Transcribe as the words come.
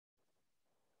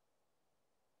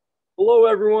Hello,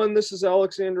 everyone. This is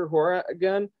Alexander Horat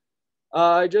again.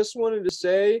 I just wanted to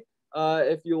say,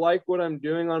 if you like what I'm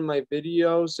doing on my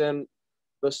videos and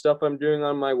the stuff I'm doing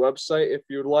on my website, if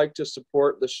you'd like to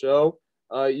support the show,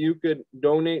 you could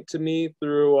donate to me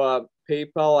through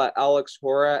PayPal at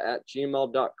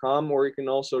alexhorat@gmail.com, or you can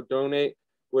also donate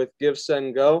with Give,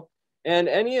 Send, Go. And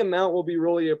any amount will be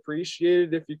really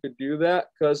appreciated if you could do that,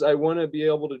 because I want to be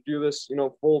able to do this,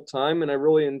 full time, and I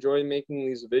really enjoy making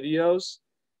these videos.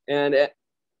 And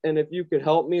and if you could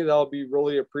help me, that'll be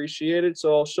really appreciated.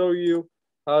 So I'll show you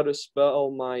how to spell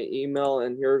my email,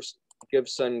 and here's Give,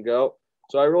 Send, Go.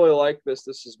 So I really like this.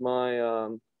 This is my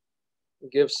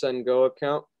Give, Send, Go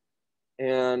account.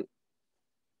 And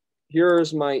here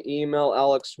is my email,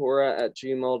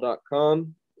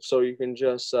 alexhorat@gmail.com. So you can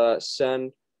just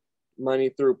send money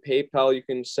through PayPal. You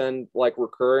can send like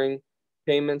recurring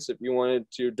payments if you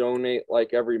wanted to donate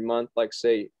like every month, like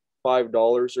say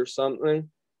 $5 or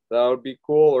something. That would be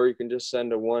cool. Or you can just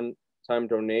send a one-time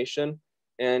donation.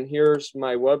 And here's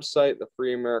my website, the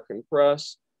Free American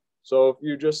Press. So if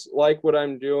you just like what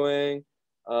I'm doing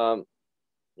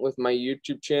with my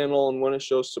YouTube channel and want to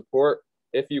show support,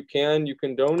 if you can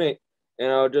donate.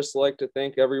 And I would just like to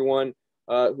thank everyone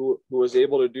who was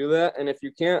able to do that. And if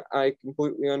you can't, I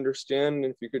completely understand.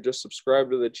 And if you could just subscribe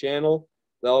to the channel,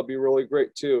 that would be really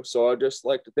great too. So I'd just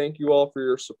like to thank you all for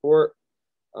your support.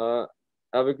 Have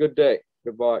a good day.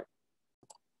 Goodbye.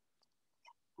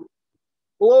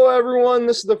 Hello, everyone.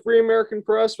 This is the Free American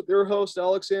Press with your host,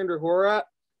 Alexander Horat.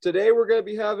 Today, we're going to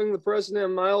be having the president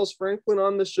of Miles Franklin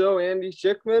on the show, Andy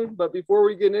Schectman. But before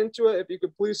we get into it, if you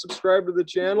could please subscribe to the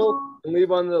channel and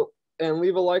leave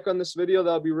a like on this video,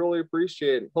 that would be really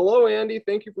appreciated. Hello, Andy.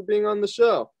 Thank you for being on the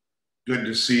show. Good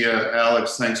to see you,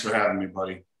 Alex. Thanks for having me,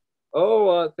 buddy.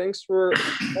 Thanks for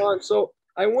on. So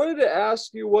I wanted to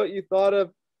ask you what you thought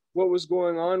of what was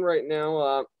going on right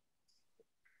now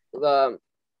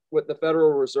with the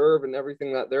Federal Reserve and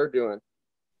everything that they're doing.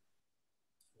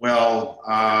 Well,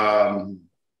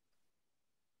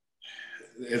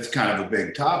 it's kind of a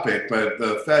big topic, but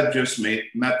the Fed just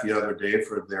met the other day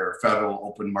for their Federal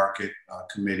Open Market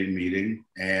Committee meeting,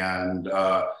 and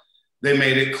they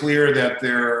made it clear that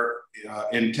their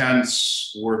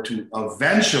intents were to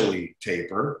eventually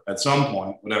taper at some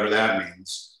point, whatever that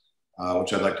means,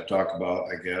 which I'd like to talk about,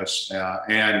 I guess,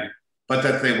 but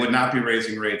that they would not be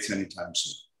raising rates anytime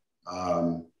soon.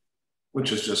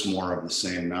 Which is just more of the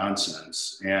same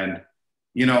nonsense. And,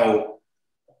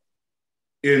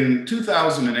 in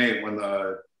 2008, when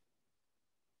the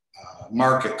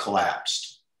market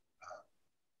collapsed,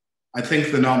 I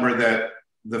think the number that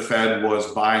the Fed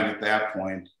was buying at that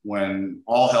point, when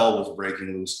all hell was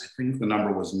breaking loose, I think the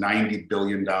number was $90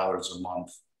 billion a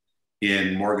month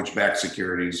in mortgage-backed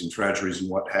securities and treasuries and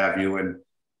what have you. And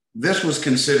this was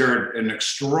considered an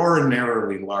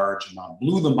extraordinarily large amount,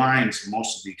 blew the minds of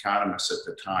most of the economists at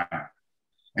the time.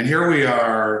 And here we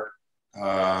are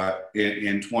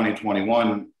in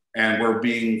 2021, and we're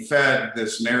being fed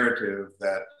this narrative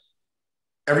that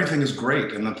everything is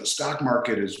great and that the stock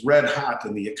market is red hot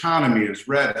and the economy is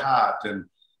red hot and,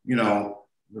 the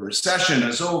recession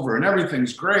is over and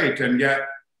everything's great. And yet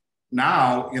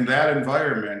now in that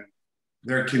environment,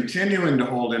 they're continuing to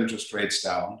hold interest rates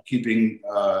down, keeping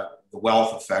the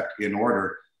wealth effect in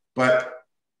order. But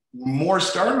more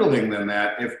startling than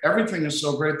that, if everything is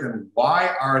so great, then why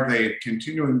are they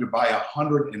continuing to buy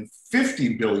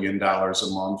 $150 billion a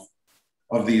month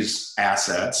of these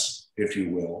assets, if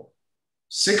you will,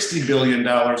 $60 billion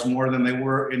more than they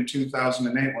were in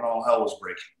 2008 when all hell was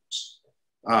breaking loose?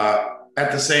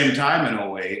 At the same time in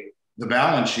 2008, the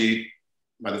balance sheet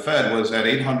by the Fed was at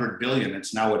 800 billion.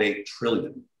 It's now at 8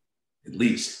 trillion, at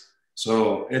least.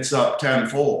 So it's up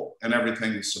tenfold, and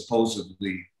everything is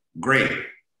supposedly great.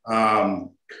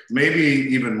 Maybe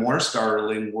even more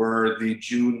startling were the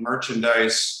June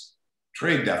merchandise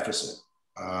trade deficit,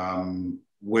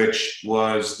 which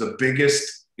was the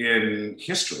biggest in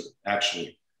history,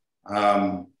 actually,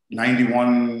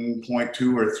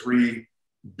 91.2 or $3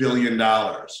 billion.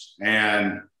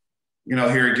 And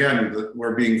here again,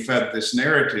 we're being fed this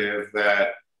narrative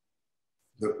that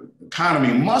the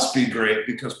economy must be great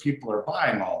because people are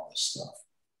buying all this stuff.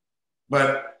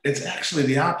 But it's actually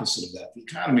the opposite of that. The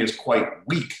economy is quite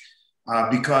weak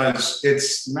because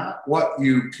it's not what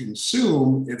you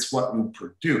consume, it's what you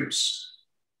produce.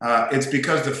 It's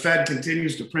because the Fed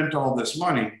continues to print all this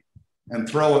money and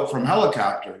throw it from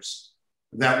helicopters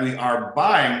that we are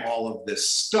buying all of this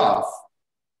stuff,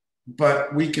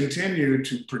 but we continue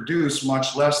to produce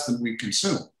much less than we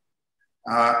consume.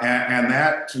 And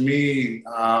that, to me,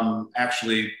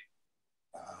 actually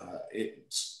it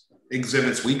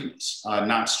exhibits weakness,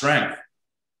 not strength.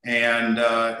 And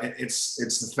it's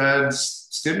the Fed's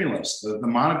stimulus. The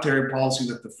monetary policy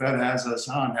that the Fed has us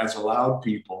on has allowed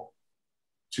people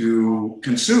to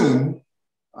consume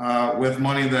with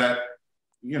money that,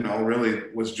 really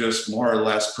was just more or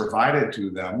less provided to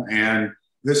them. And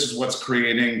this is what's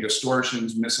creating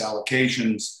distortions,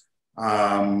 misallocations,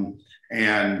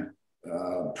 and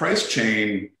price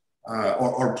chain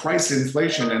or price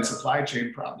inflation and supply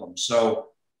chain problems. So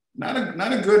not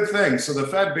a good thing. So the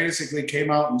Fed basically came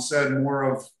out and said more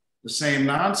of the same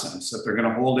nonsense, that they're going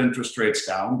to hold interest rates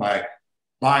down by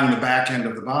buying the back end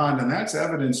of the bond. And that's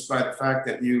evidenced by the fact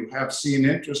that you have seen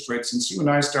interest rates, since you and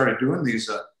I started doing these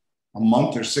a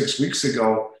month or 6 weeks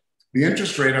ago, the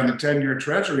interest rate on the 10-year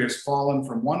Treasury has fallen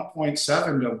from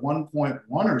 1.7 to 1.1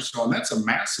 or so. And that's a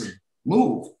massive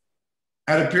move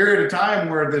at a period of time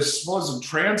where this supposed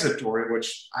transitory,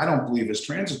 which I don't believe is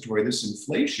transitory, this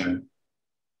inflation,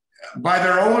 by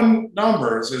their own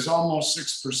numbers, is almost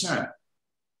 6%.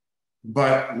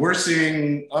 But we're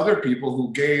seeing other people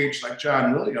who gauge, like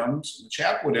John Williams, the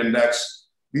Chapwood Index.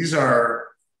 These are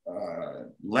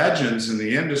legends in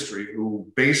the industry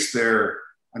who base their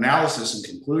analysis and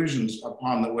conclusions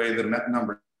upon the way the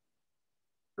numbers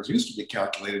used to be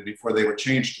calculated before they were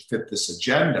changed to fit this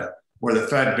agenda, where the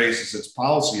Fed bases its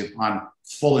policy upon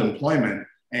full employment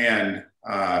and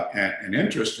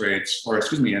interest rates, or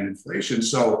excuse me, and inflation.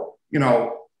 So,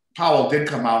 Powell did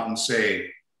come out and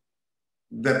say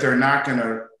that they're not going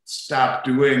to stop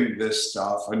doing this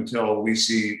stuff until we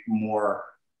see more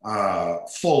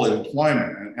full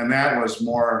employment. And that was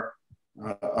more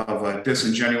of a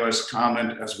disingenuous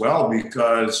comment as well,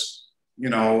 because,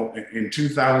 in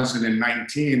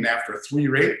 2019, after 3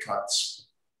 rate cuts,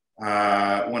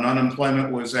 when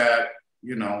unemployment was at,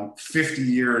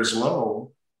 50-year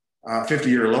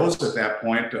lows at that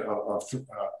point of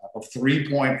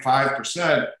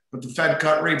 3.5%, but the Fed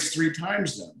cut rates 3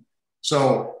 times then.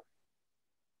 So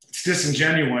it's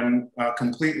disingenuous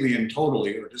completely and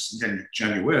totally, or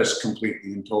disingenuous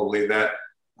completely and totally, that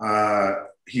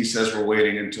he says we're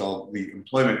waiting until the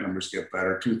employment numbers get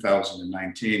better.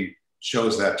 2019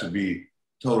 shows that to be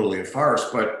totally a farce.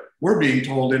 But we're being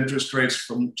told interest rates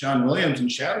from John Williams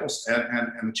and Shadows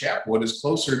and Chapwood is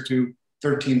closer to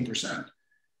 13%.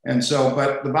 And so,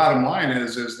 but the bottom line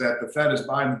is that the Fed is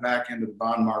buying the back end of the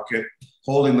bond market,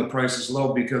 holding the prices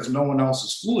low, because no one else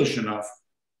is foolish enough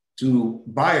to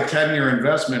buy a 10-year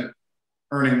investment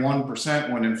earning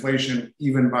 1% when inflation,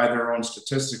 even by their own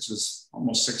statistics, is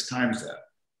almost 6 times that.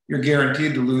 You're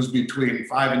guaranteed to lose between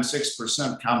 5 and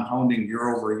 6% compounding year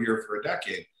over year for a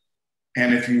decade.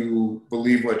 And if you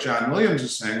believe what John Williams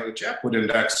is saying with the Chapwood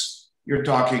Index, you're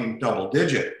talking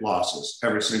double-digit losses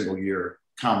every single year,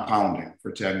 compounding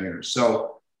for 10 years.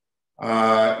 So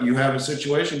you have a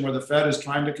situation where the Fed is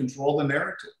trying to control the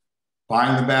narrative,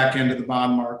 buying the back end of the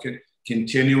bond market,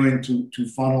 continuing to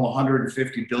funnel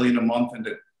 150 billion a month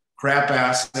into crap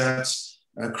assets,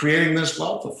 creating this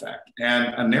wealth effect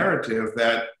and a narrative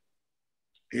that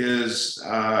is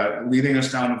leading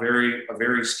us down a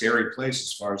very scary place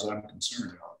as far as I'm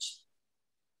concerned, Alex.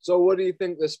 So what do you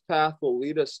think this path will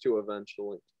lead us to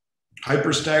eventually?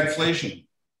 Hyperstagflation.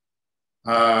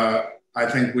 I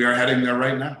think we are heading there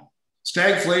right now.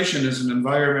 Stagflation is an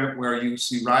environment where you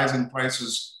see rising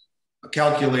prices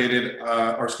calculated,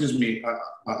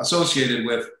 associated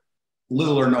with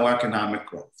little or no economic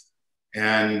growth.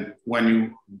 And when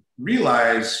you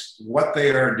realize what they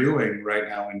are doing right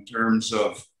now in terms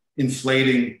of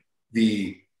inflating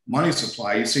the money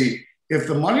supply, you see, if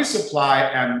the money supply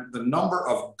and the number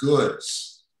of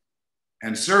goods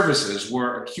and services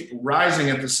were rising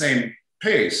at the same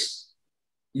pace,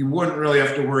 you wouldn't really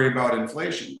have to worry about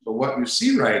inflation. But what you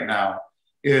see right now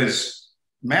is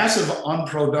massive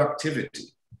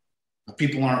unproductivity.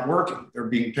 People aren't working. They're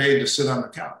being paid to sit on the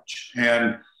couch.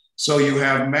 And so you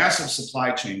have massive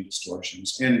supply chain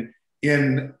distortions. In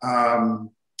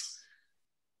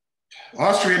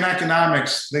Austrian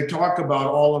economics, they talk about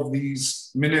all of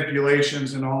these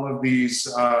manipulations and all of these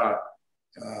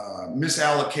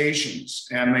misallocations.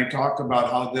 And they talk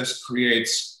about how this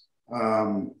creates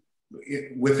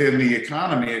within the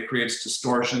economy, it creates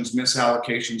distortions,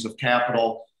 misallocations of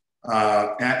capital,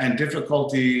 and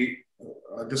difficulty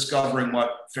discovering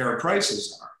what fair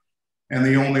prices are. And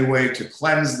the only way to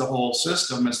cleanse the whole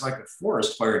system is like a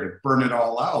forest fire, to burn it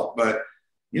all out. But,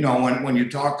 when you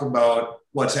talk about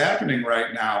what's happening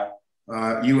right now,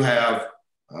 you have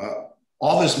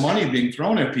all this money being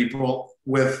thrown at people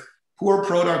with poor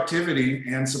productivity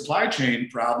and supply chain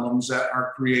problems that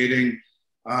are creating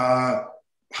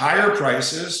higher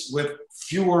prices with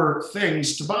fewer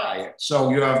things to buy.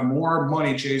 So you have more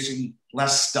money chasing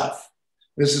less stuff.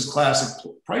 This is classic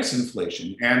price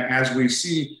inflation. And as we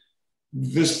see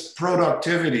this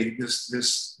productivity,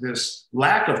 this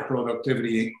lack of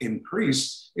productivity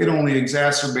increase, it only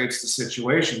exacerbates the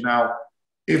situation. Now,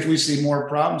 if we see more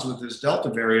problems with this Delta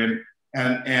variant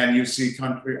and you see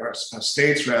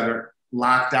states rather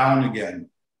locked down again,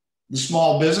 the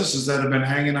small businesses that have been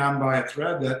hanging on by a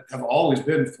thread that have always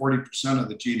been 40% of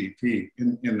the GDP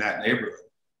in that neighborhood,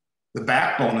 the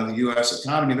backbone of the US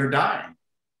economy, they're dying.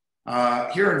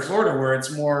 Here in Florida, where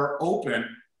it's more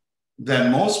open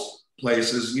than most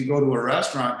places, you go to a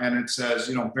restaurant and it says,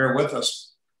 you know, bear with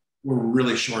us, we're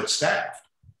really short staffed.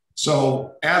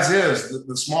 So as is,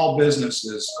 the small business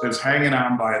is hanging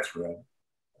on by a thread,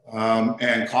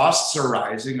 and costs are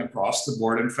rising across the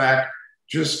board. In fact,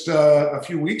 just a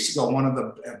few weeks ago, one of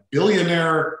the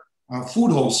billionaire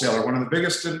food wholesaler, one of the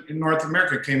biggest in North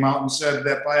America, came out and said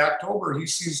that by October, he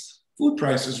sees food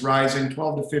prices rising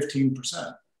 12 to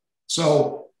 15%.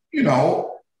 So, you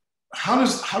know, how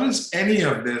does any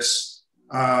of this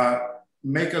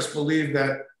make us believe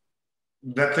that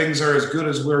things are as good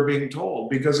as we're being told?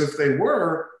 Because if they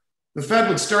were, the Fed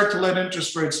would start to let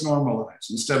interest rates normalize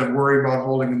instead of worry about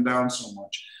holding them down so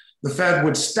much. The Fed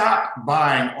would stop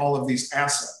buying all of these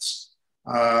assets,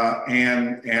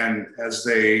 and as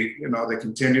they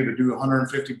continue to do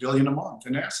 150 billion a month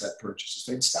in asset purchases,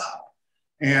 they'd stop,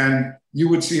 and you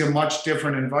would see a much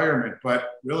different environment. But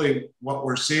really, what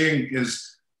we're seeing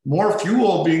is more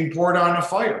fuel being poured on a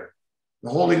fire. The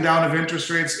holding down of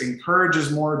interest rates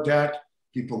encourages more debt.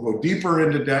 People go deeper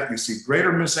into debt. You see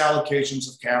greater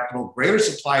misallocations of capital, greater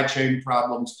supply chain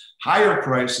problems, higher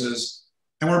prices.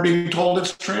 And we're being told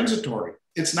it's transitory.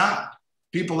 It's not.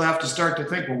 People have to start to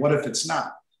think, well, what if it's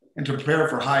not? And to prepare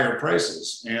for higher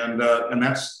prices. And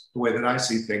that's the way that I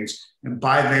see things. And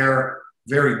by their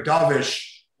very dovish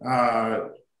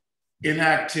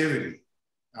inactivity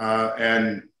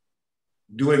and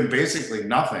doing basically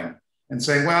nothing and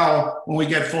saying, well, when we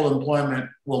get full employment,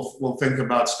 we'll think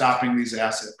about stopping these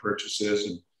asset purchases.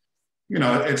 And, you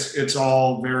know, it's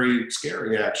all very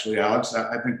scary, actually, Alex.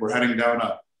 I think we're heading down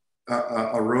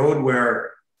a road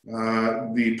where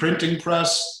the printing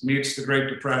press meets the Great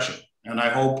Depression. And I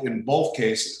hope in both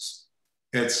cases,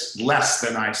 it's less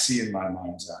than I see in my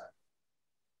mind's eye.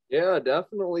 Yeah,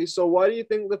 definitely. So why do you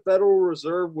think the Federal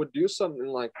Reserve would do something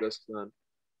like this then?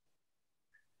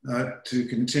 To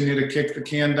continue to kick the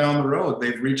can down the road.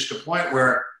 They've reached a point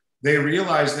where they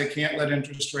realize they can't let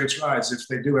interest rates rise. If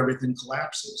they do, everything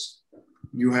collapses.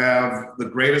 You have the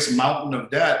greatest mountain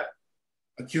of debt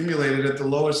accumulated at the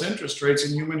lowest interest rates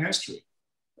in human history.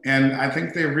 And I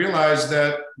think they realize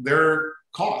that they're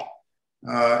caught.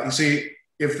 You see,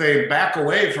 if they back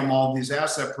away from all these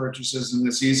asset purchases and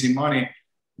this easy money,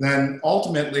 then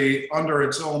ultimately, under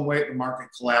its own weight, the market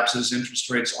collapses. Interest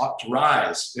rates ought to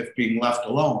rise if being left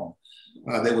alone.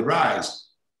 They would rise.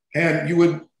 And you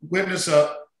would witness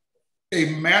a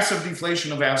massive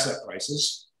deflation of asset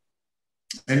prices.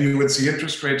 And you would see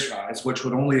interest rates rise, which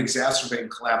would only exacerbate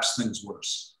and collapse things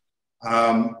worse.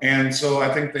 And so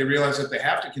I think they realize that they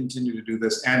have to continue to do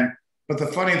this. But the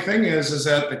funny thing is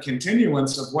that the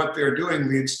continuance of what they're doing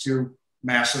leads to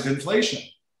massive inflation,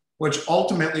 which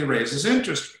ultimately raises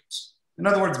interest rates. In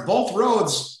other words, both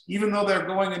roads, even though they're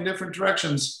going in different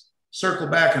directions, circle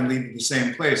back and lead to the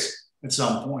same place at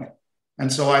some point.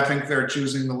 And so I think they're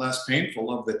choosing the less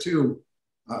painful of the two.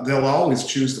 They'll always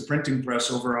choose the printing press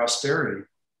over austerity.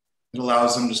 It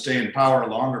allows them to stay in power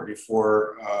longer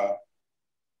before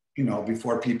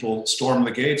people storm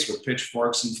the gates with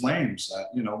pitchforks and flames,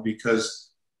 because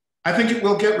I think it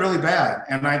will get really bad.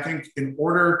 And I think in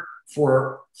order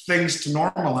for things to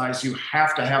normalize, you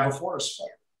have to have a forest fire.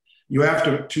 You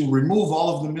have to remove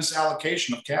all of the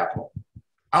misallocation of capital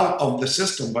out of the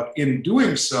system. But in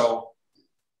doing so,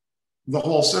 the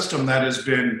whole system that has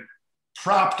been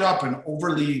propped up and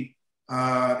overly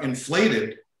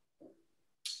inflated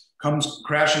comes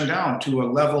crashing down to a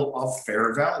level of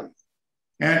fair value.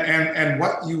 And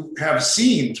what you have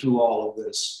seen through all of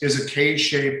this is a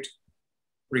K-shaped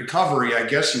recovery, I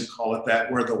guess you'd call it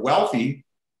that, where the wealthy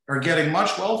are getting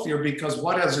much wealthier because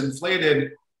what has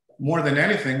inflated more than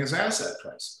anything is asset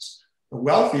prices. The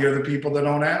wealthy are the people that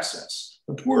own assets.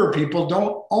 The poorer people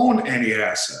don't own any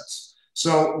assets.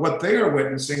 So what they are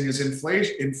witnessing is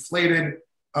inflated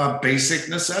basic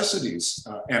necessities,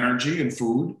 energy and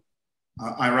food.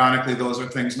 Ironically, those are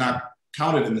things not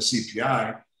counted in the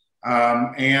CPI.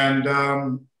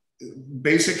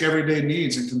 Basic everyday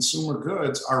needs and consumer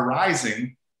goods are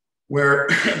rising, where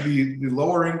the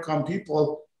lower income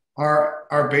people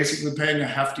are basically paying a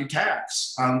hefty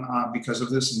tax because of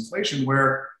this inflation,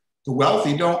 where the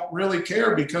wealthy don't really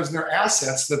care because their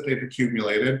assets that they've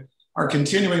accumulated are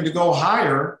continuing to go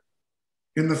higher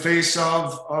in the face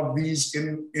of these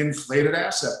inflated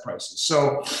asset prices.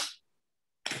 So,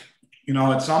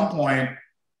 at some point,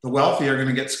 the wealthy are going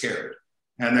to get scared,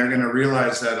 and they're going to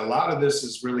realize that a lot of this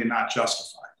is really not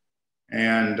justified.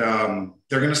 And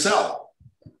they're going to sell,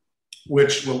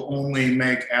 which will only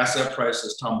make asset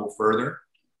prices tumble further.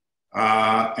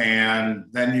 And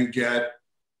then you get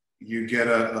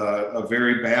a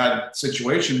very bad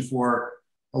situation for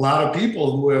a lot of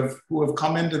people who have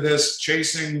come into this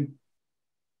chasing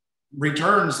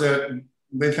returns that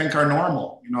they think are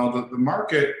normal. The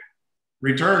market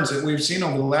returns that we've seen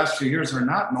over the last few years are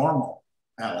not normal,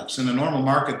 Alex. In a normal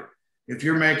market, if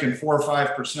you're making 4 or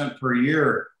 5% per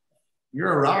year,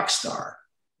 you're a rock star.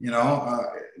 You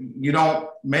don't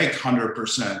make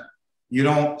 100%. You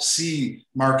don't see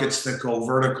markets that go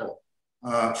vertical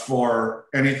for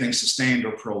anything sustained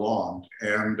or prolonged.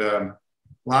 And a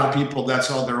lot of people, that's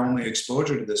all their only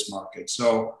exposure to this market.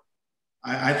 So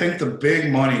I think the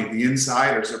big money, the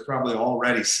insiders, are probably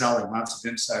already selling, lots of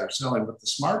insiders selling, but the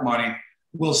smart money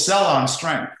will sell on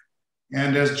strength.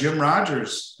 And as Jim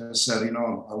Rogers has said,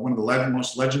 one of the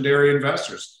most legendary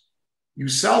investors, you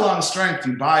sell on strength,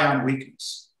 you buy on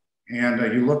weakness. And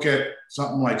you look at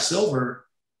something like silver,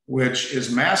 which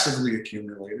is massively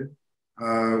accumulated,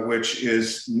 which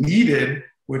is needed,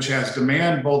 which has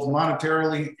demand both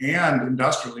monetarily and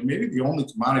industrially, maybe the only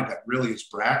commodity that really is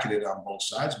bracketed on both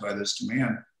sides by this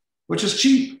demand, which is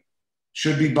cheap,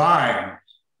 should be buying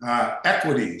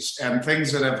equities and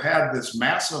things that have had this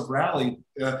massive rally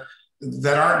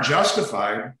that aren't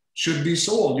justified should be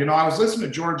sold. I was listening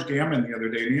to George Gammon the other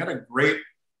day, and he had a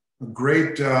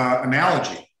great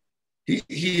analogy.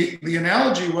 The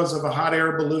analogy was of a hot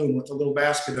air balloon with a little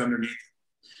basket underneath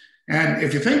it. And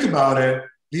if you think about it,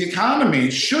 the economy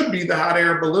should be the hot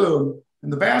air balloon,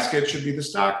 and the basket should be the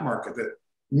stock market that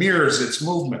mirrors its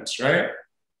movements, right?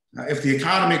 If the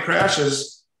economy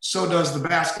crashes, so does the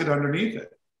basket underneath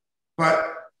it. But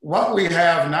what we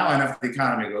have now, and if the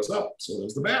economy goes up, so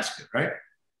does the basket, right?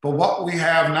 But what we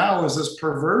have now is this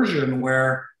perversion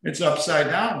where it's upside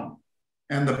down.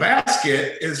 And the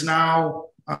basket is now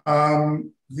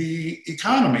the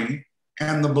economy,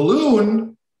 and the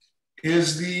balloon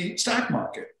is the stock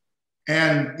market.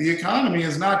 And the economy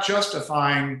is not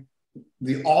justifying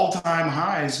the all-time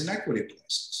highs in equity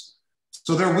prices.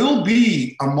 So there will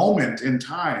be a moment in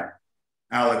time,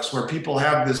 Alex, where people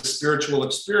have this spiritual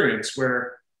experience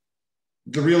where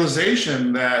the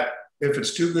realization that if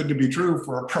it's too good to be true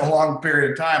for a prolonged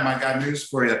period of time, I got news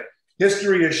for you.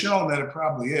 History has shown that it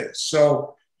probably is.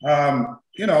 So,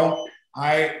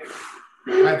 I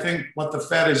think what the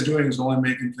Fed is doing is only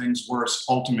making things worse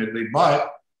ultimately,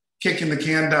 but kicking the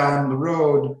can down the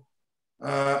road,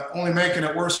 only making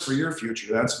it worse for your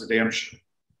future. That's for damn sure.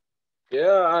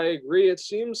 Yeah, I agree. It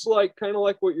seems like kind of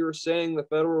like what you were saying, the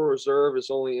Federal Reserve is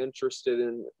only interested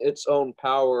in its own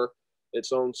power,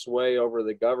 its own sway over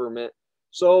the government.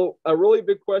 So a really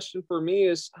big question for me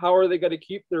is, how are they going to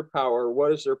keep their power?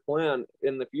 What is their plan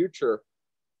in the future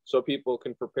so people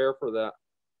can prepare for that?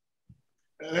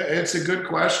 It's a good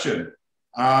question.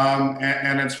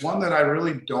 And it's one that I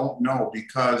really don't know,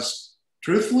 because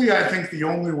truthfully, I think the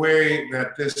only way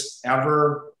that this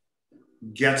ever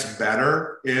gets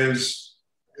better is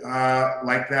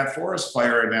like that forest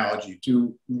fire analogy,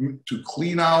 to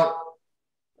clean out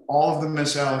all of the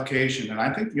misallocation. And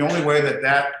I think the only way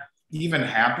that even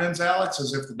happens, Alex,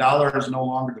 is if the dollar is no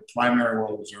longer the primary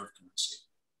world reserve currency.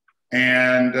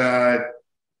 And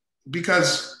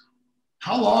because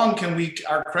how long can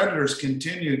our creditors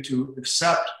continue to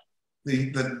accept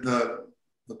the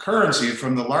currency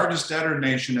from the largest debtor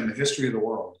nation in the history of the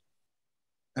world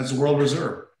as the world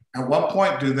reserve? At what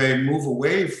point do they move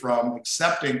away from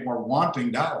accepting or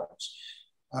wanting dollars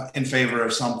in favor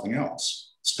of something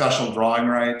else? Special drawing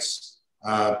rights,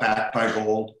 backed by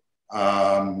gold,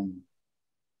 a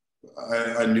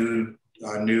new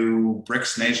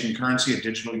BRICS nation currency, a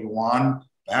digital yuan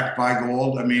backed by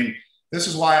gold. I mean, this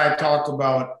is why I talk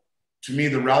about, to me,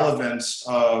 the relevance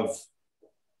of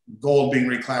gold being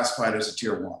reclassified as a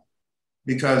tier one.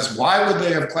 Because why would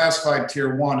they have classified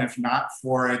tier one if not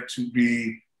for it to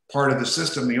be part of the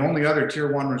system? The only other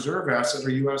tier one reserve asset are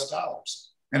US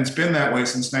dollars. And it's been that way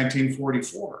since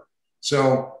 1944.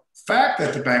 So the fact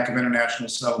that the Bank of International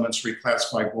Settlements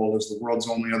reclassified gold as the world's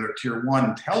only other tier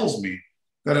one tells me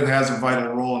that it has a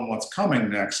vital role in what's coming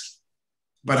next.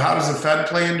 But how does the Fed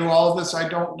play into all of this? I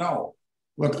don't know.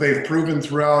 Look, they've proven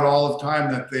throughout all of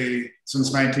time that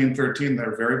since 1913,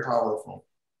 they're very powerful.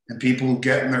 And people who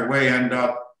get in their way end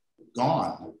up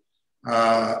gone.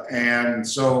 And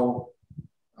so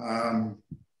does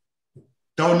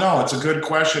Don't know. It's a good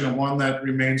question and one that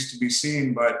remains to be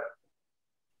seen. But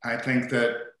I think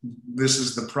that this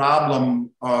is the problem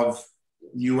of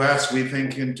U.S. We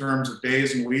think in terms of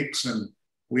days and weeks, and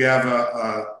we have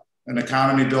an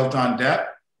economy built on debt.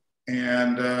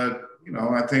 And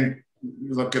I think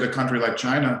you look at a country like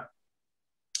China,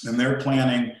 and they're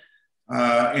planning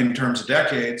in terms of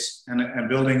decades and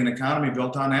building an economy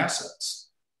built on assets.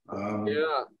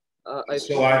 I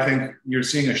think you're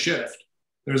seeing a shift.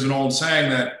 There's an old saying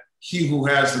that he who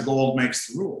has the gold makes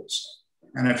the rules.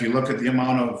 And if you look at the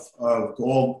amount of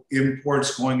gold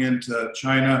imports going into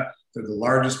China, they're the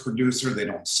largest producer. They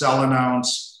don't sell an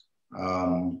ounce.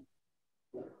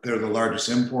 They're the largest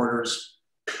importers.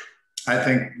 I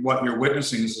think what you're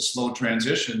witnessing is a slow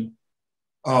transition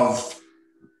of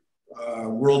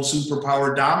world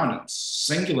superpower dominance,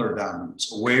 singular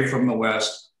dominance, away from the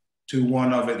West to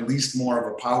one of at least more of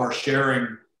a power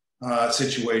sharing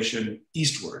situation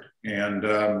eastward. And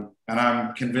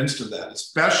I'm convinced of that,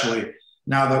 especially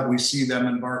now that we see them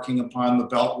embarking upon the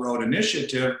Belt Road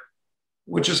Initiative,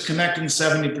 which is connecting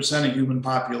 70% of human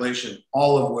population,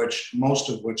 most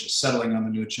of which is settling on the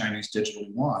new Chinese digital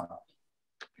yuan.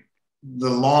 The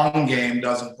long game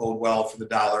doesn't bode well for the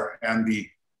dollar, and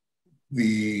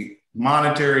the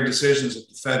monetary decisions that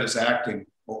the Fed is acting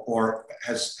or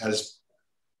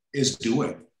is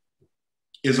doing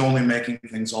is only making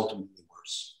things ultimately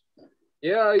worse.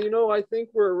 Yeah, I think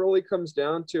where it really comes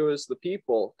down to is the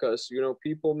people, because,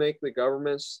 people make the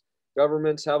governments.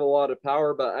 Governments have a lot of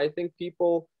power, but I think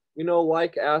people,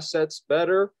 like assets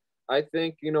better. I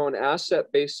think, an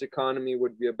asset-based economy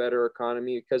would be a better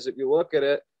economy, because if you look at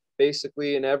it,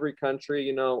 basically in every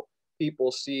country,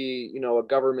 people see, a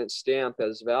government stamp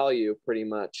as value pretty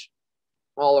much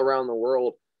all around the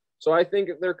world. So I think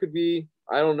there could be,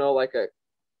 I don't know, like a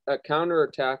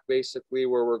counterattack basically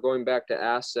where we're going back to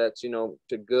assets,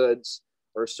 to goods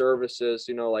or services,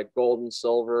 like gold and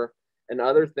silver and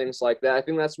other things like that. I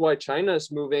think that's why China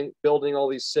is building all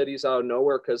these cities out of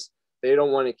nowhere, because they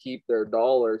don't want to keep their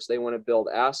dollars. They want to build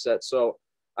assets. So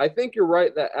I think you're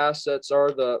right that assets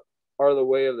are the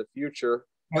way of the future.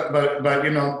 But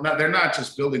they're not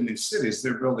just building these cities.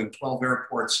 They're building 12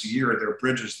 airports a year. Their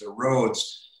bridges, their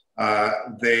roads.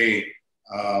 They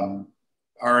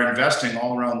are investing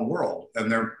all around the world,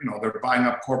 and they're buying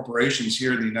up corporations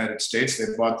here in the United States.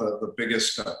 They bought the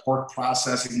biggest pork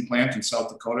processing plant in South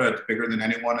Dakota. It's bigger than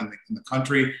anyone in the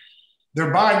country.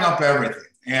 They're buying up everything,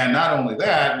 and not only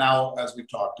that. Now, as we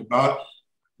talked about,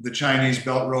 the Chinese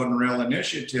Belt Road and Rail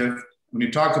Initiative. When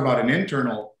you talk about an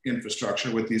internal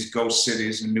infrastructure with these ghost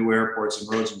cities and new airports and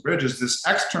roads and bridges, this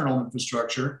external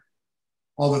infrastructure,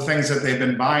 all the things that they've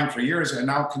been buying for years, are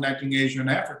now connecting Asia and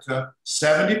Africa.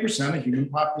 70% of human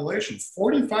population,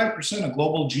 45% of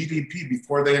global GDP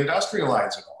before they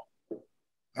industrialize it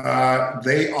all.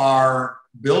 They are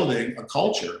building a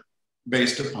culture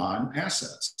based upon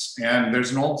assets. And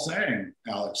there's an old saying,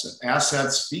 Alex, that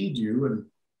assets feed you and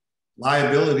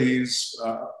liabilities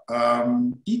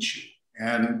eat you.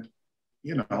 And,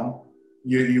 you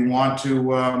want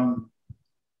to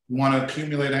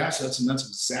accumulate assets, and that's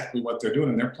exactly what they're doing.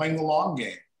 And they're playing the long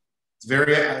game. It's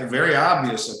very, very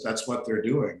obvious that that's what they're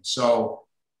doing. So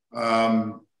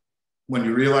when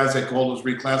you realize that gold was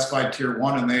reclassified tier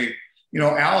 1, and they,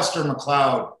 Alistair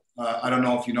McLeod, I don't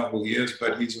know if you know who he is,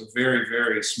 but he's a very,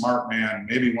 very smart man,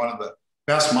 maybe one of the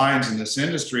best minds in this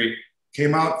industry,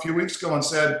 came out a few weeks ago and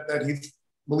said that he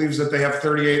believes that they have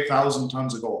 38,000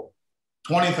 tons of gold.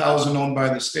 20,000 owned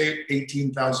by the state,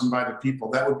 18,000 by the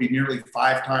people. That would be nearly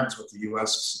 5 times what the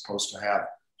U.S. is supposed to have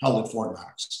held at Fort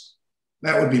Knox.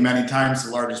 That would be many times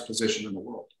the largest position in the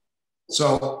world.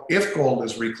 So if gold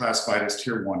is reclassified as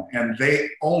tier 1 and they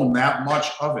own that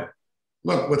much of it,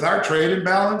 look, with our trade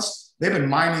imbalance, they've been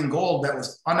mining gold that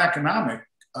was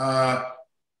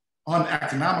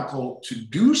uneconomical to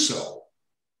do so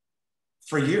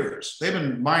for years. They've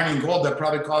been mining gold that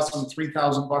probably cost them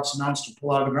 $3,000 an ounce to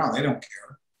pull out of the ground. They don't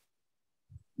care.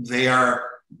 They are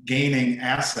gaining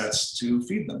assets to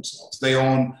feed themselves. They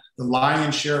own the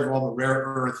lion's share of all the rare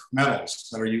earth metals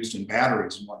that are used in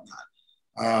batteries and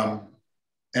whatnot.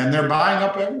 And they're buying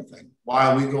up everything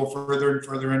while we go further and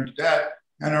further into debt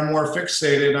and are more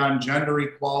fixated on gender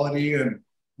equality and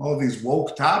all of these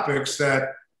woke topics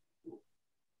that,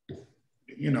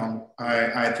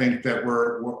 I think that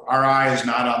our eye is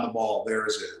not on the ball.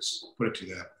 Theirs is. Put it to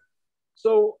that.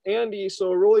 So, Andy,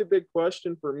 a really big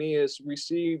question for me is we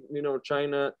see,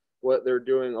 China, what they're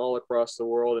doing all across the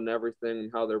world and everything,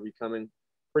 and how they're becoming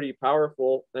pretty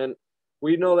powerful. And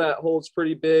we know that holds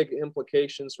pretty big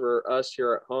implications for us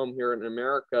here at home, here in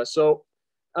America. So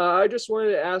I just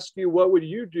wanted to ask you, what would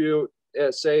you do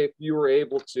say if you were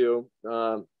able to,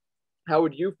 how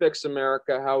would you fix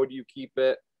America? How would you keep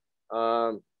it,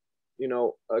 a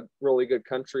really good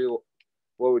country?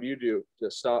 What would you do to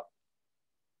stop?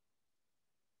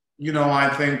 I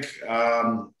think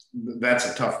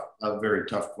that's a very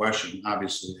tough question,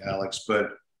 obviously, Alex.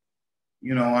 But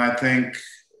I think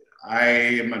I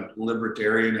am a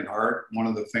libertarian at heart. One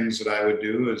of the things that I would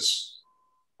do is,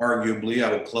 arguably,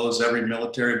 I would close every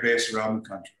military base around the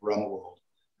country, around the world.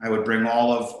 I would bring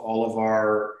all of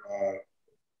our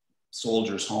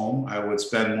soldiers home. I would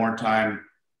spend more time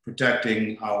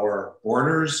protecting our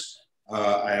borders.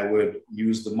 I would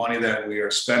use the money that we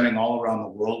are spending all around the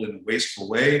world in a wasteful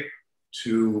way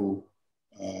to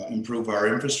improve our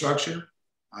infrastructure.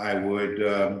 I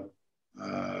would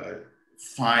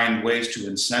find ways to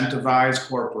incentivize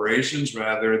corporations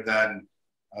rather than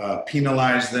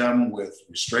penalize them with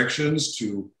restrictions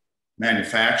to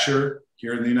manufacture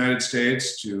here in the United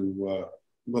States, to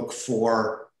look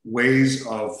for ways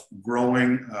of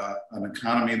growing an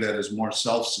economy that is more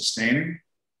self-sustaining.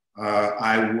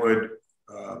 I would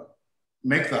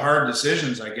make the hard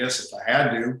decisions, I guess, if I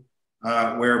had to,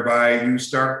 whereby you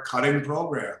start cutting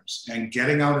programs and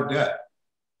getting out of debt.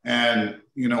 And,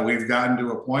 we've gotten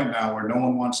to a point now where no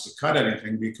one wants to cut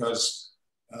anything because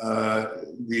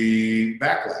the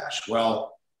backlash.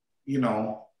 Well,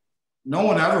 no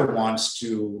one ever wants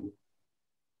to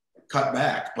cut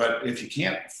back, but if you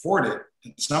can't afford it,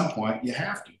 at some point you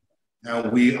have to. Now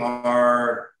we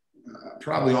are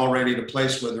probably already at a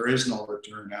place where there is no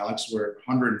return, Alex. We're at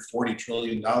 $140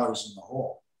 trillion in the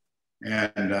hole.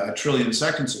 And a trillion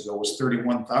seconds ago was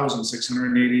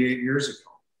 31,688 years ago.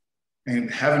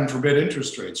 And heaven forbid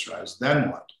interest rates rise,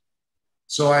 then what?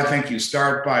 So I think you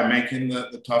start by making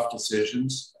the tough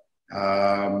decisions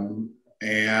and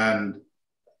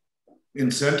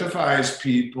incentivize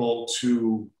people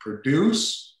to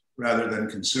produce rather than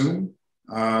consume.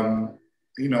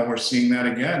 We're seeing that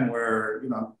again where,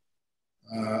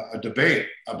 a debate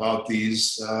about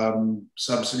these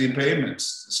subsidy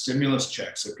payments, the stimulus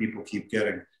checks that people keep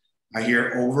getting. I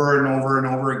hear over and over and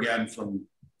over again from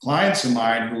clients of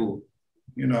mine who,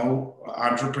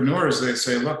 entrepreneurs, they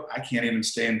say, look, I can't even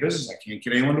stay in business. I can't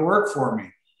get anyone to work for me.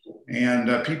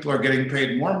 And people are getting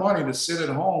paid more money to sit at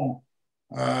home.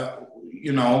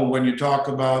 When you talk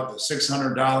about the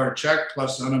 $600 check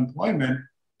plus unemployment,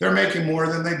 they're making more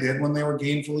than they did when they were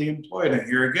gainfully employed. And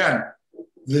here again,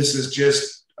 this is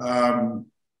just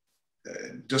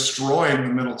destroying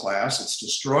the middle class. It's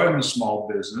destroying the small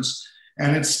business,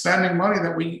 and it's spending money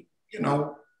that we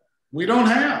don't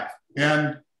have.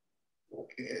 And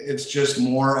it's just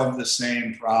more of the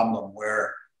same problem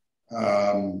where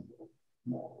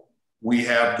we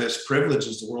have this privilege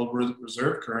as the world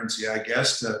reserve currency, I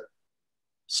guess, to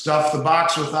stuff the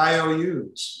box with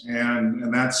IOUs.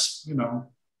 And that's,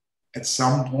 at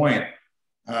some point,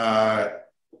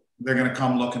 they're going to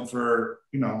come looking for,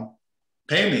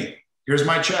 pay me. Here's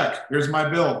my check. Here's my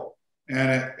bill.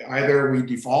 And either we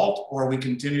default or we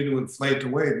continue to inflate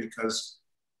away, because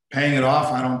paying it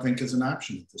off, I don't think is an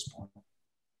option at this point.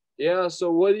 Yeah.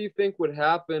 So what do you think would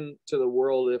happen to the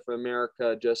world if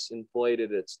America just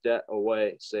inflated its debt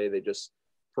away? Say they just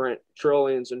print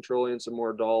trillions and trillions of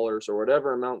more dollars, or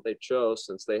whatever amount they chose,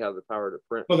 since they have the power to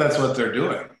print. Well, that's what they're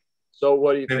doing. So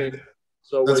what do you think?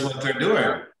 So that's what they're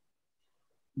doing.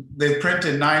 They've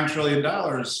printed $9 trillion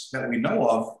that we know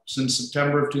of since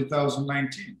September of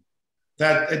 2019.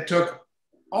 That it took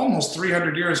almost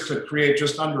 300 years to create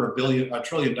just under $1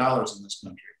 trillion in this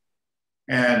country.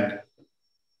 And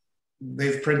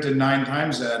they've printed 9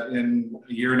 times that in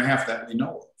a year and a half that we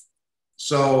know of.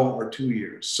 So, or 2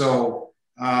 years. So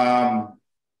I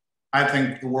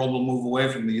think the world will move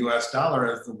away from the US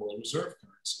dollar as the world reserve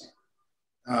currency.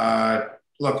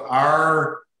 Look,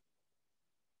 our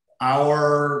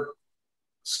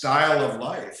style of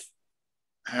life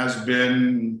has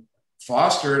been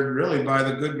fostered really by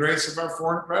the good grace of our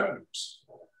foreign creditors.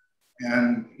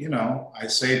 And, I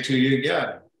say to you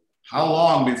again, how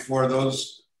long before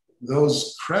those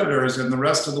creditors and the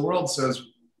rest of the world says,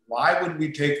 why would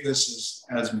we take this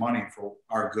as money for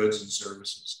our goods and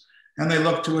services? And they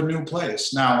look to a new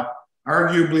place. Now,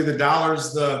 arguably the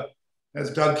dollar's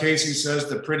as Doug Casey says,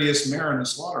 the prettiest mare in the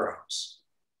slaughterhouse.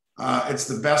 It's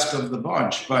the best of the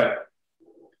bunch. But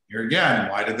here again,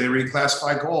 why did they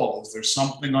reclassify gold? Is there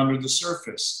something under the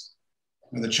surface?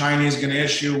 Are the Chinese going to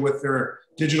issue with their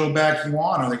digital backed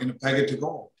yuan? Are they going to peg it to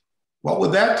gold? What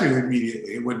would that do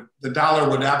immediately? The dollar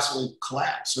would absolutely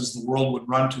collapse as the world would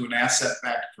run to an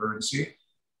asset-backed currency,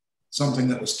 something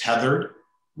that was tethered,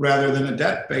 rather than a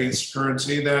debt-based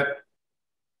currency that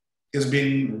is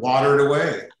being watered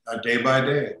away day by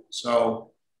day.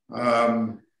 So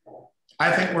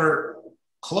I think we're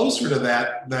closer to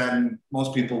that than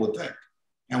most people would think.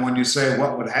 And when you say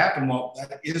what would happen, well,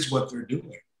 that is what they're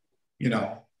doing. You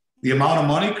know, the amount of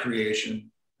money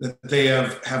creation that they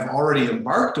have already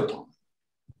embarked upon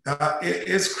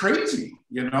is crazy,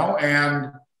 you know,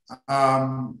 and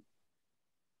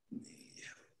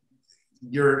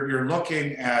you're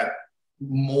looking at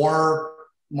more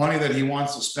money that he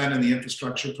wants to spend in the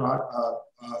infrastructure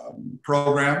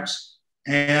programs.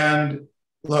 And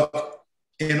look,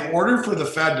 in order for the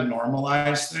Fed to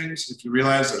normalize things, if you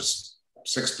realize there's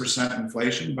 6%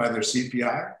 inflation by their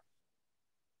CPI,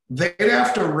 they'd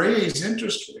have to raise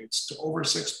interest rates to over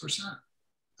 6%.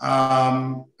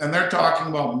 And they're talking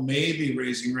about maybe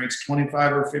raising rates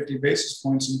 25 or 50 basis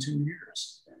points in 2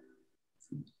 years.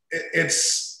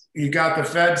 You got the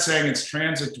Fed saying it's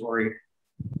transitory,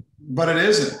 but it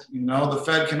isn't. You know, the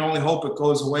Fed can only hope it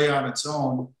goes away on its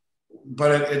own,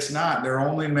 but it's not. They're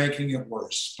only making it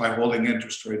worse by holding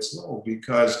interest rates low,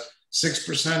 because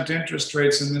 6% interest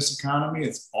rates in this economy,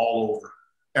 it's all over.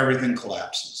 Everything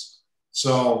collapses.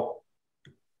 So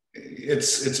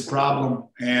it's a problem,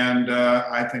 and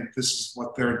I think this is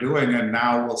what they're doing, and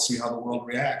now we'll see how the world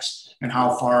reacts and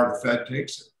how far the Fed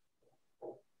takes it.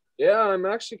 Yeah, I'm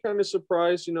actually kind of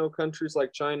surprised, you know, countries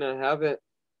like China haven't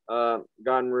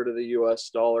gotten rid of the US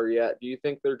dollar yet. Do you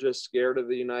think they're just scared of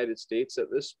the United States at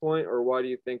this point, or why do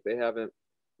you think they haven't,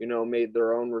 you know, made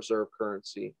their own reserve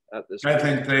currency at this point? I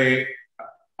think they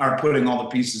are putting all the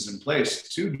pieces in place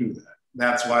to do that.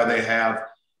 That's why they have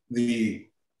the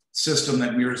system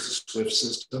that mirrors the SWIFT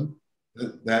system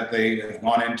that they have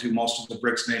gone into. Most of the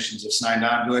BRICS nations have signed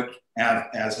on to it,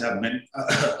 as have many,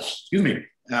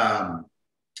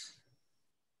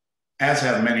 as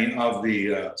have many of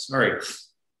the,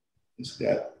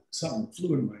 something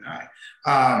flew in my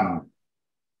eye,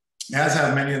 as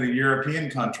have many of the European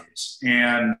countries.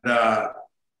 And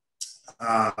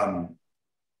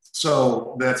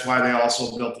so that's why they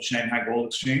also built the Shanghai Gold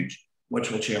Exchange,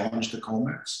 which will challenge the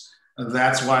COMEX.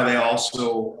 That's why they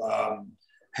also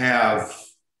have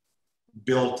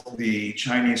built the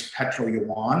Chinese Petro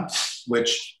Yuan,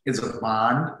 which is a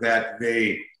bond that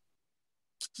they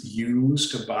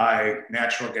use to buy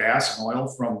natural gas and oil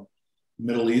from the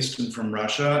Middle East and from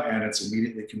Russia, and it's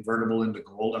immediately convertible into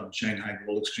gold on the Shanghai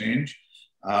Gold Exchange.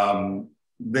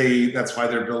 That's why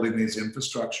they're building these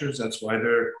infrastructures. That's why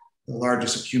they're the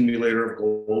largest accumulator of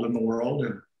gold in the world,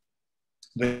 and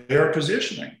they're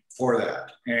positioning for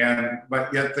that.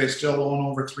 But yet they still own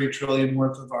over $3 trillion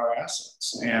worth of our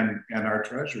assets and our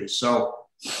treasury. So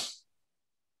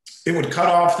it would cut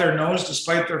off their nose to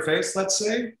spite their face, let's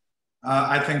say.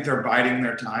 I think they're biding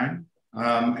their time,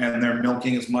 and they're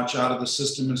milking as much out of the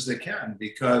system as they can,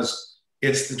 because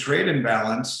it's the trade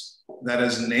imbalance that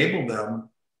has enabled them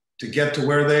to get to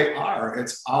where they are.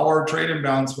 It's our trade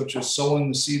imbalance which is sowing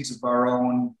the seeds of our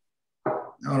own, I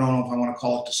don't know if I want to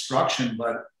call it destruction,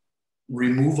 but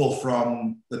removal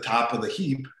from the top of the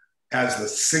heap as the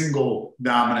single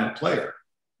dominant player.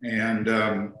 And,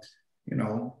 you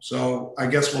know, so I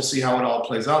guess we'll see how it all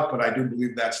plays out, but I do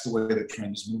believe that's the way the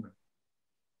trend is moving.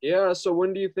 Yeah, so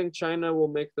when do you think China will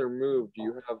make their move? Do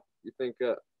you think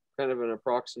kind of an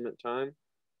approximate time?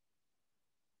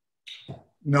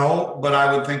 No, but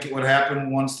I would think it would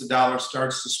happen once the dollar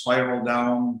starts to spiral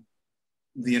down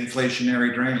the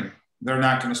inflationary drain. They're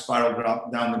not going to spiral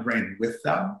down the drain with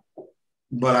them,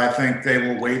 but I think they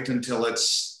will wait until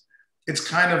it's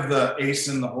kind of the ace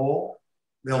in the hole.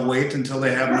 They'll wait until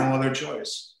they have no other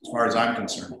choice, as far as I'm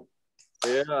concerned.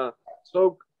 Yeah.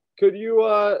 So did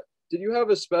you have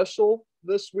a special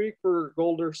this week for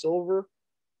gold or silver?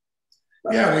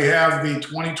 Yeah, we have the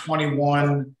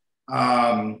 2021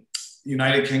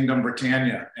 United Kingdom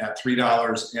Britannia at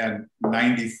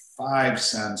 $3.95, I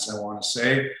want to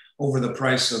say, over the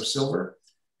price of silver.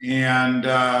 And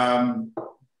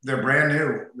they're brand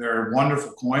new. They're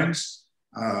wonderful coins.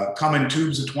 Come in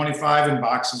tubes of 25 and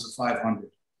boxes of 500.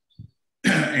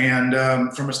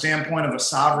 And from a standpoint of a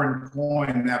sovereign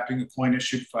coin, that being a coin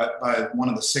issued by one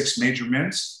of the 6 major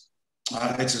mints,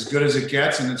 it's as good as it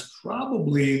gets, and it's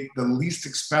probably the least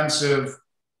expensive.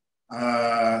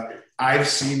 I've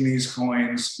seen these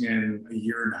coins in a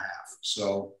year and a half.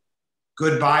 So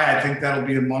good buy. I think that'll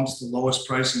be amongst the lowest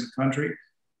price in the country.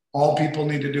 All people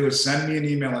need to do is send me an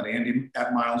email at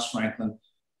Andy@MilesFranklin.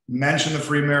 Mention the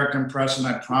Free American Press, and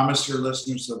I promise your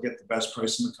listeners they'll get the best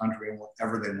price in the country and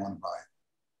whatever they want to buy.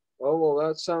 Oh, well,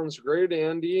 that sounds great,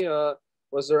 Andy.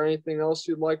 Was there anything else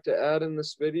you'd like to add in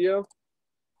this video?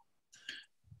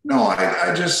 No,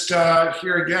 I just,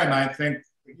 here again, I think,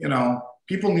 you know,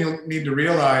 people need to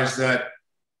realize that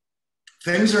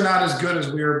things are not as good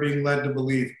as we are being led to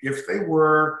believe. If they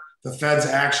were, the Fed's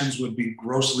actions would be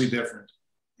grossly different.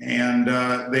 And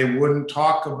they wouldn't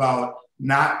talk about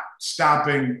not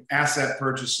stopping asset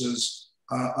purchases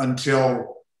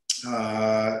until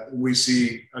we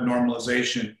see a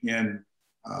normalization in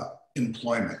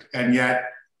employment. And yet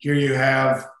here you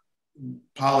have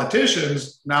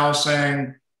politicians now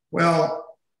saying, well,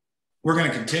 we're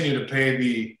going to continue to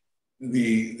pay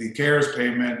the CARES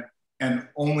payment and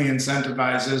only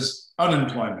incentivizes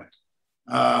unemployment,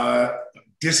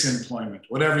 disemployment,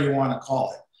 whatever you want to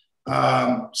call it.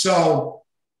 So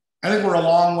I think we're a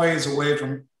long ways away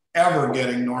from ever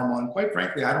getting normal. And quite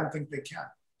frankly, I don't think they can.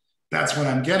 That's what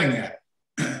I'm getting at.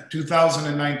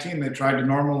 2019, they tried to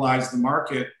normalize the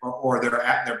market or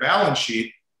their balance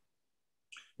sheet.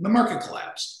 The market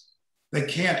collapsed. They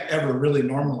can't ever really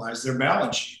normalize their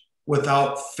balance sheet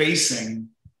without facing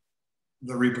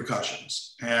the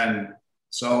repercussions. And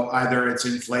so either it's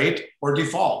inflate or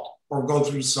default or go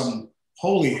through some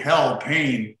holy hell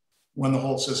pain when the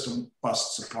whole system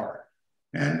busts apart.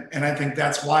 And I think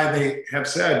that's why they have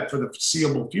said for the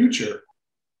foreseeable future,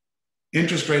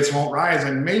 interest rates won't rise.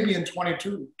 And maybe in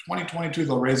 2022,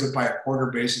 they'll raise it by a quarter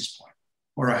basis point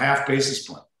or a half basis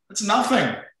point. It's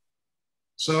nothing.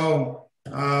 So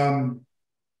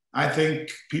I think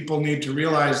people need to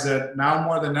realize that now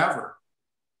more than ever,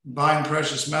 buying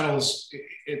precious metals,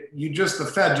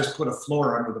 the Fed just put a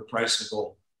floor under the price of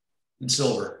gold and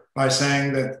silver by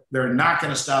saying that they're not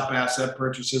going to stop asset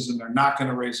purchases and they're not going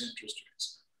to raise interest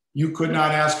rates. You could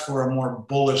not ask for a more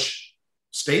bullish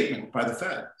statement by the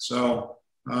Fed. So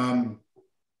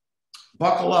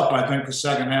buckle up. I think the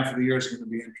second half of the year is going to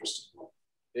be interesting.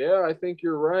 Yeah, I think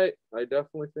you're right. I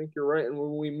definitely think you're right. And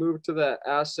when we move to that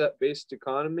asset-based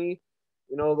economy,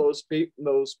 those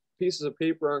pieces of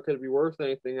paper aren't going to be worth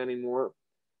anything anymore.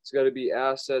 It's got to be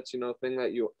assets,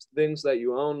 things that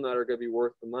you own that are going to be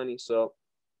worth the money. So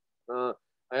I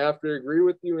have to agree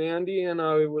with you, Andy, and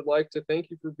I would like to thank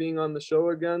you for being on the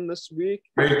show again this week.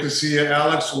 Great to see you,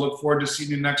 Alex. We'll look forward to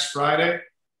seeing you next Friday.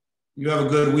 You have a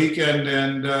good weekend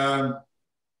and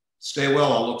stay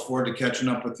well. I'll look forward to catching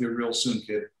up with you real soon,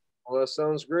 kid. Well, that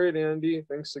sounds great, Andy.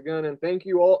 Thanks again. And thank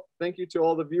you all. Thank you to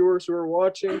all the viewers who are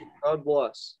watching. God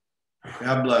bless.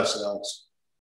 God bless, Alex.